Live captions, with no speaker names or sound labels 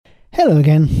Hello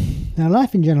again. Now,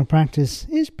 life in general practice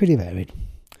is pretty varied.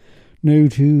 No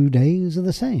 2 days are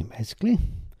the same, basically.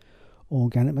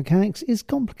 Organic mechanics is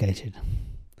complicated.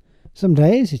 Some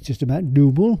days it's just about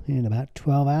doable in about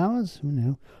 12 hours,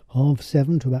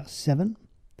 7:30 to about 7.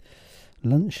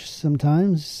 Lunch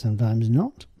sometimes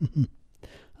not.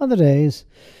 Other days,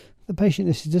 the patient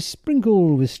list is just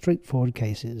sprinkled with straightforward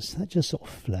cases that just sort of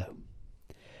flow.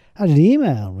 I had an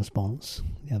email response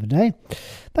the other day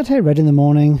that I read in the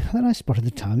morning, and then I spotted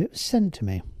the time it was sent to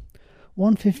me,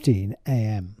 1:15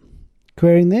 a.m.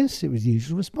 Querying this, it was the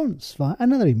usual response via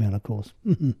another email, of course.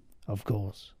 Of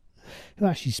course. Who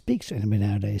actually speaks to anybody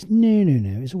nowadays?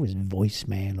 No. It's always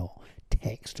voicemail or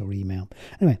text or email.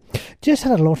 Anyway, just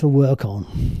had a lot of work on,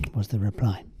 was the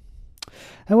reply.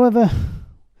 However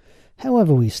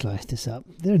we slice this up,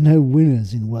 there are no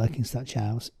winners in working such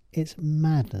hours. It's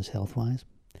madness health-wise.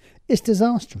 It's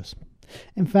disastrous.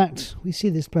 In fact, we see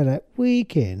this played out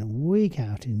week in and week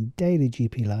out in daily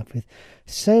GP life with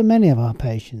so many of our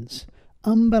patients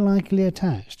umbilically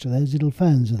attached to those little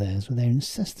phones of theirs with their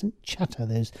incessant chatter,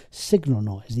 those signal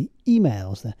noise, the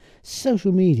emails, the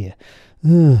social media,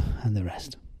 and the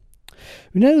rest.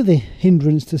 We know the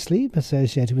hindrance to sleep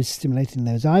associated with stimulating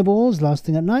those eyeballs last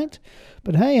thing at night,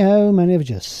 but hey-ho, many of us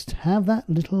just have that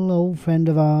little old friend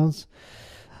of ours,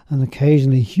 an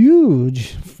occasionally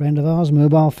huge friend of ours,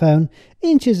 mobile phone,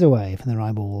 inches away from their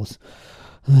eyeballs,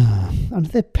 under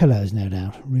their pillows, no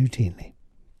doubt, routinely.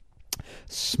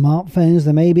 Smartphones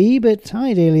there may be, but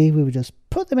ideally we would just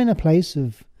put them in a place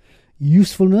of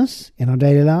usefulness in our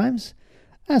daily lives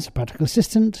as a practical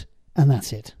assistant, and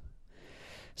that's it.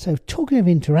 So talking of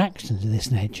interactions of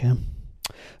this nature,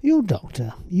 your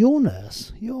doctor, your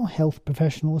nurse, your health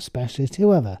professional or specialist,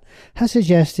 whoever, has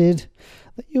suggested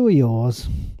that you or yours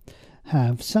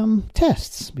have some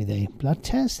tests, be they blood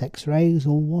tests, x-rays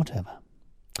or whatever.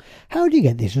 How do you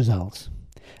get these results?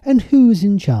 And who's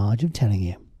in charge of telling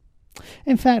you?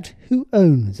 In fact, who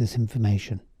owns this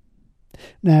information?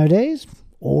 Nowadays,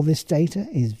 all this data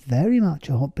is very much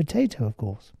a hot potato, of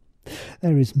course.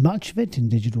 There is much of it in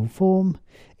digital form.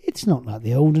 It's not like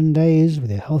the olden days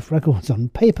with your health records on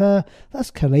paper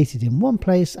that's collated in one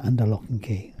place under lock and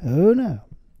key. Oh no.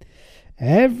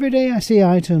 Every day I see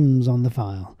items on the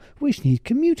file which need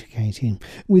communicating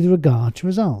with regard to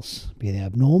results, be they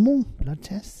abnormal, blood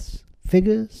tests,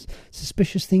 figures,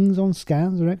 suspicious things on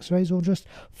scans or x-rays, or just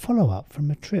follow-up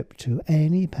from a trip to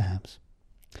A&E perhaps.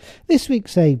 This week,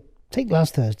 take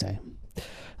last Thursday,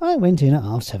 I went in at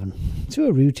 7:30 to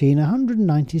a routine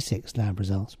 196 lab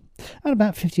results and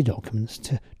about 50 documents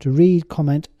to read,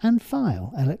 comment and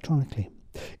file electronically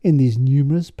in these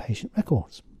numerous patient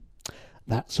records.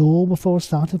 That's all before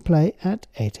start of play at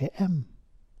 8 a.m.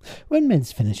 When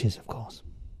meds finishes, of course.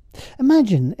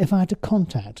 Imagine if I had to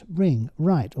contact, ring,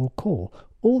 write or call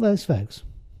all those folks.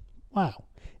 Wow,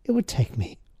 it would take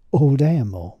me all day and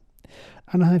more.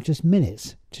 And I have just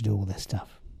minutes to do all this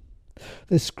stuff.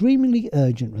 The screamingly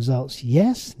urgent results,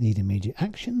 yes, need immediate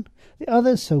action. The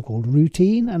others, so-called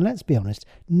routine, and let's be honest,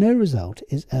 no result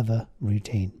is ever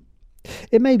routine.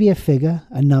 It may be a figure,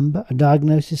 a number, a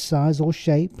diagnosis size or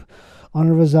shape on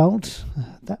a result.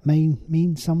 That may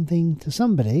mean something to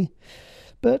somebody.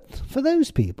 But for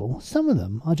those people, some of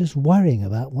them are just worrying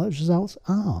about what results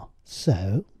are.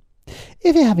 So,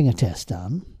 if you're having a test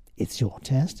done, it's your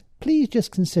test, please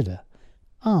just consider,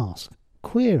 ask,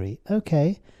 query,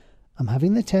 okay, I'm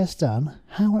having the test done,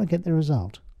 how will I get the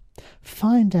result?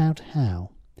 Find out how.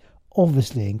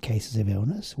 Obviously, in cases of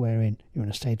illness, wherein you're in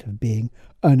a state of being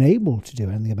unable to do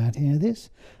anything about any of this,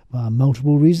 via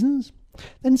multiple reasons,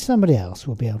 then somebody else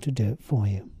will be able to do it for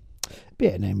you. Be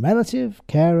it a named relative,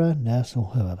 carer, nurse or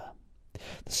whoever.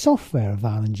 The software of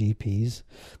Violin GPs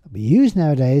that we use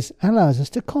nowadays allows us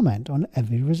to comment on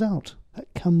every result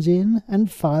that comes in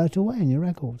and file it away in your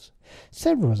records.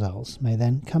 Several results may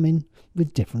then come in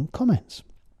with different comments.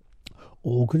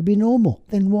 All could be normal,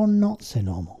 then one not so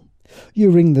normal.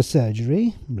 You ring the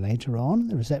surgery, later on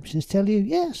the receptionists tell you,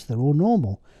 yes, they're all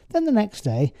normal. Then the next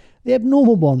day, the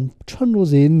abnormal one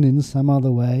trundles in some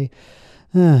other way.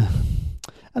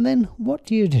 And then what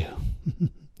do you do?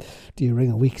 Do you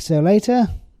ring a week or so later?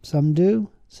 Some do,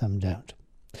 some don't.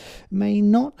 May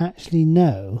not actually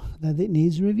know that it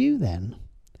needs review then.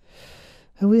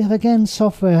 And we have again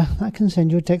software that can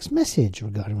send you a text message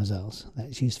regarding results.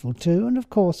 That's useful too. And of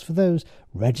course, for those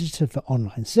registered for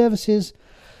online services,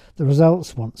 the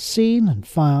results once seen and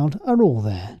filed are all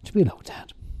there to be looked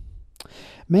at.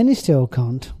 Many still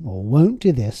can't or won't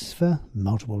do this for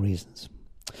multiple reasons.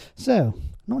 So,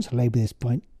 not to labour this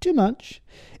point too much,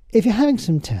 if you're having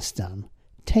some tests done,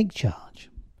 take charge.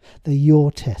 They're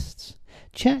your tests.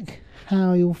 Check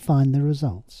how you'll find the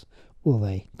results. Will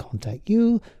they contact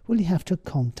you? Will you have to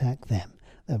contact them?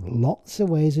 There are lots of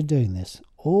ways of doing this.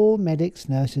 All medics,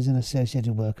 nurses and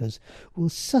associated workers will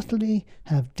subtly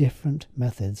have different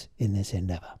methods in this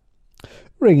endeavour.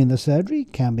 Ringing the surgery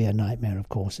can be a nightmare, of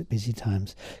course, at busy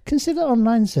times. Consider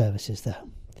online services, though.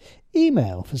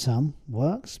 Email, for some,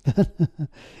 works, but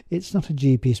it's not a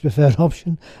GP's preferred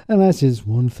option unless it's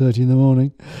 1:30 in the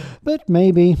morning. But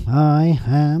maybe I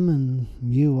am and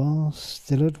you are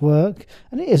still at work,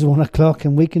 and it is 1 o'clock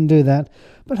and we can do that,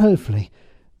 but hopefully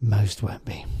most won't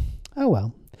be. Oh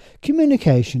well,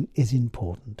 communication is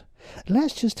important.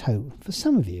 Let's just hope for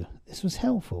some of you this was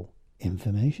helpful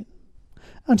information.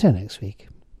 Until next week,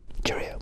 cheerio.